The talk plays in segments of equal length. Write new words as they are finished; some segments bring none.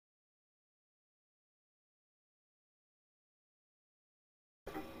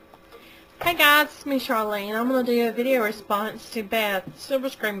Hey guys, it's me Charlene. I'm going to do a video response to Beth, Silver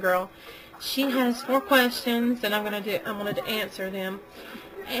Scream Girl. She has 4 questions and I'm going to answer them.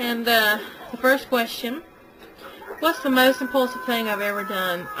 And the first question, what's the most impulsive thing I've ever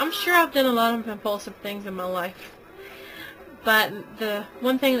done? I'm sure I've done a lot of impulsive things in my life. But the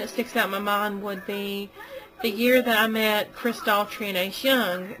one thing that sticks out in my mind would be the year that I met Chris Daltrey and Ace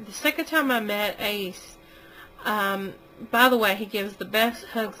Young. The second time I met Ace, by the way, he gives the best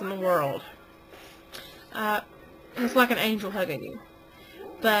hugs in the world. It's like an angel hugging you.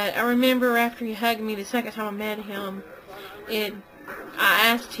 But I remember after he hugged me the second time I met him, I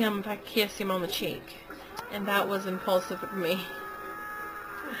asked him if I could kiss him on the cheek. And that was impulsive for me.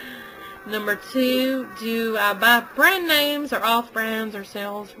 Number 2, do I buy brand names or off brands or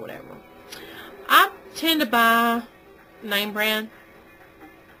sales, whatever? I tend to buy name brand.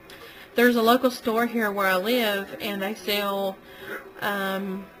 There's a local store here where I live, and they sell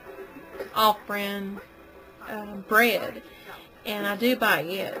off-brand bread, and I do buy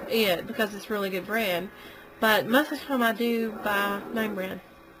it because it's really good bread. But most of the time I do buy name brand.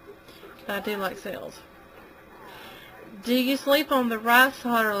 But I do like sales. Do you sleep on the right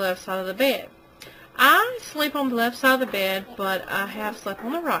side or left side of the bed? I sleep on the left side of the bed, but I have slept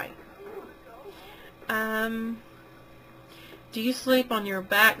on the right. Do you sleep on your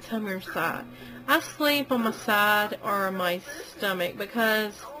back, tummy, or side? I sleep on my side or my stomach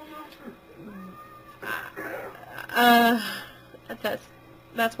because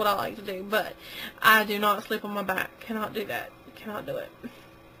that's what I like to do. But I do not sleep on my back. Cannot do that. Cannot do it.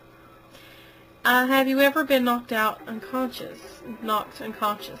 Have you ever been knocked unconscious? No,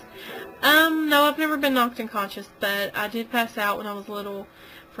 I've never been knocked unconscious, but I did pass out when I was little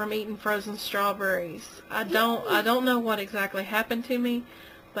from eating frozen strawberries. I don't know what exactly happened to me,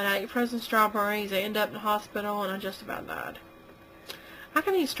 but I ate frozen strawberries. I ended up in the hospital, and I just about died. I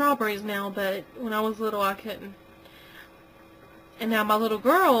can eat strawberries now, but when I was little, I couldn't. And now my little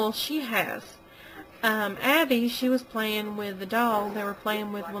girl, she has. Abby, she was playing with the dog. They were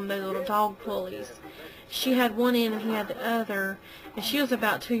playing with one of those little dog pulleys. She had one end and he had the other, and she was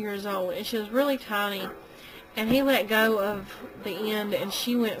about 2 years old, and she was really tiny. And he let go of the end, and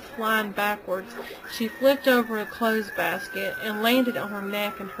she went flying backwards. She flipped over a clothes basket and landed on her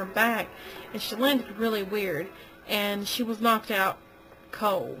neck and her back, and she landed really weird, and she was knocked out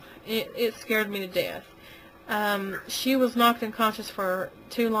cold. It scared me to death. She was knocked unconscious for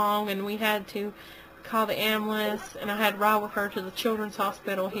too long, and we had to call the ambulance, and I had to ride with her to the children's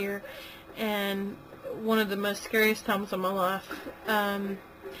hospital here, and one of the most scariest times of my life.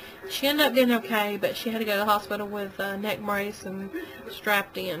 She ended up getting okay, but she had to go to the hospital with a neck brace and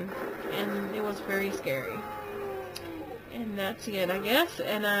strapped in, and it was very scary. And that's it, I guess.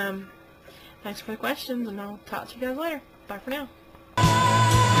 And thanks for the questions, and I'll talk to you guys later. Bye for now.